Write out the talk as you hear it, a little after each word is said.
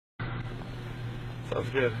Sounds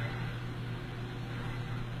good.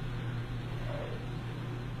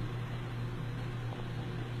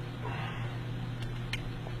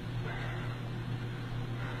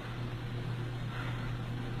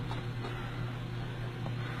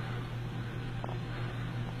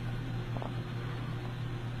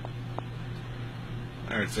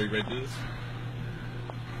 Alright, so you ready to do this?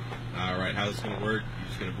 Alright, how's this going to work? You're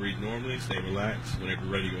just going to breathe normally, stay relaxed. Whenever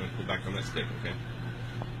you're ready, you're going to put back on that stick, okay?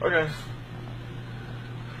 Okay.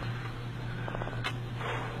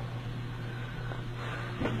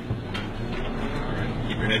 Alright,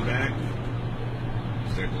 keep your head back.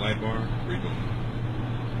 Stare at the light bar, breathe normally.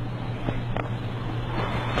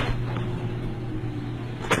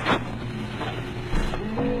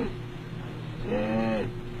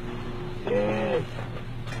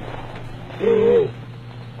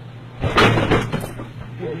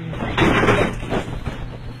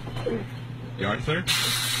 You alright, sir?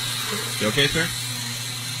 You okay, sir?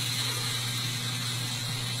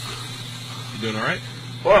 You doing alright?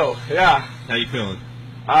 Whoa, yeah. How you feeling?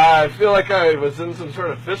 I feel like I was in some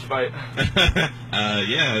sort of fist fight.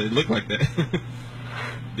 Yeah, it looked like that.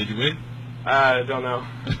 Did you win? I don't know.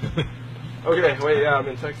 Okay, wait, yeah, I'm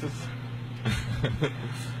in Texas.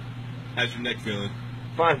 How's your neck feeling?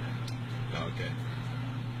 Fine. Oh, okay.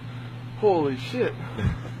 Holy shit.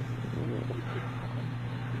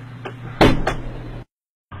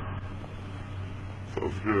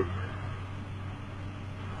 Sounds good.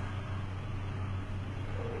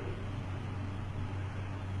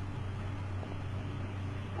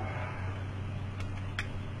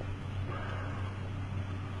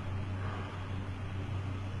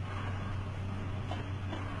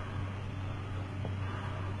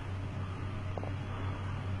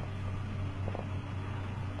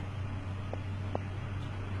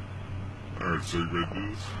 Alright, so you ready to do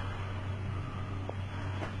this?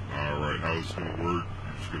 Alright, how it's going to work,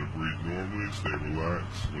 you're just going to breathe normally, stay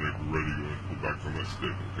relaxed. Whenever you're ready, you're going to put back on that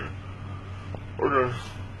stick, okay? Okay.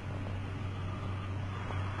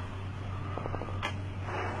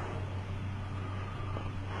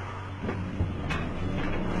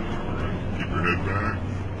 Alright, keep your head back.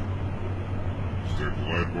 Stare at the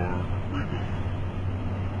light bar, breathe normally.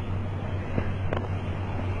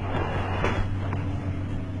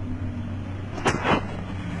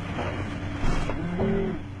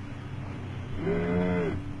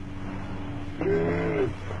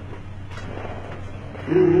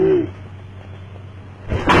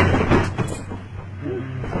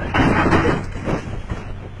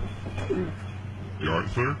 You alright,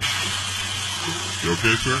 sir? You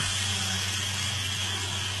okay, sir?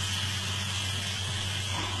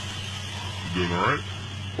 You doing alright?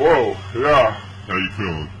 Whoa, yeah. How you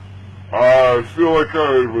feeling? I feel like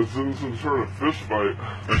I was in some sort of fist fight.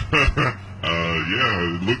 Yeah,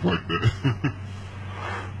 it looked like that.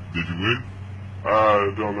 Did you win? I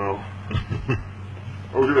don't know.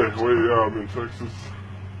 Okay, wait, yeah, I'm in Texas.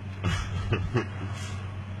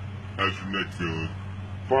 How's your neck feeling?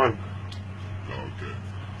 Fine. Oh, okay.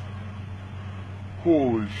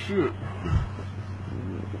 Holy shit.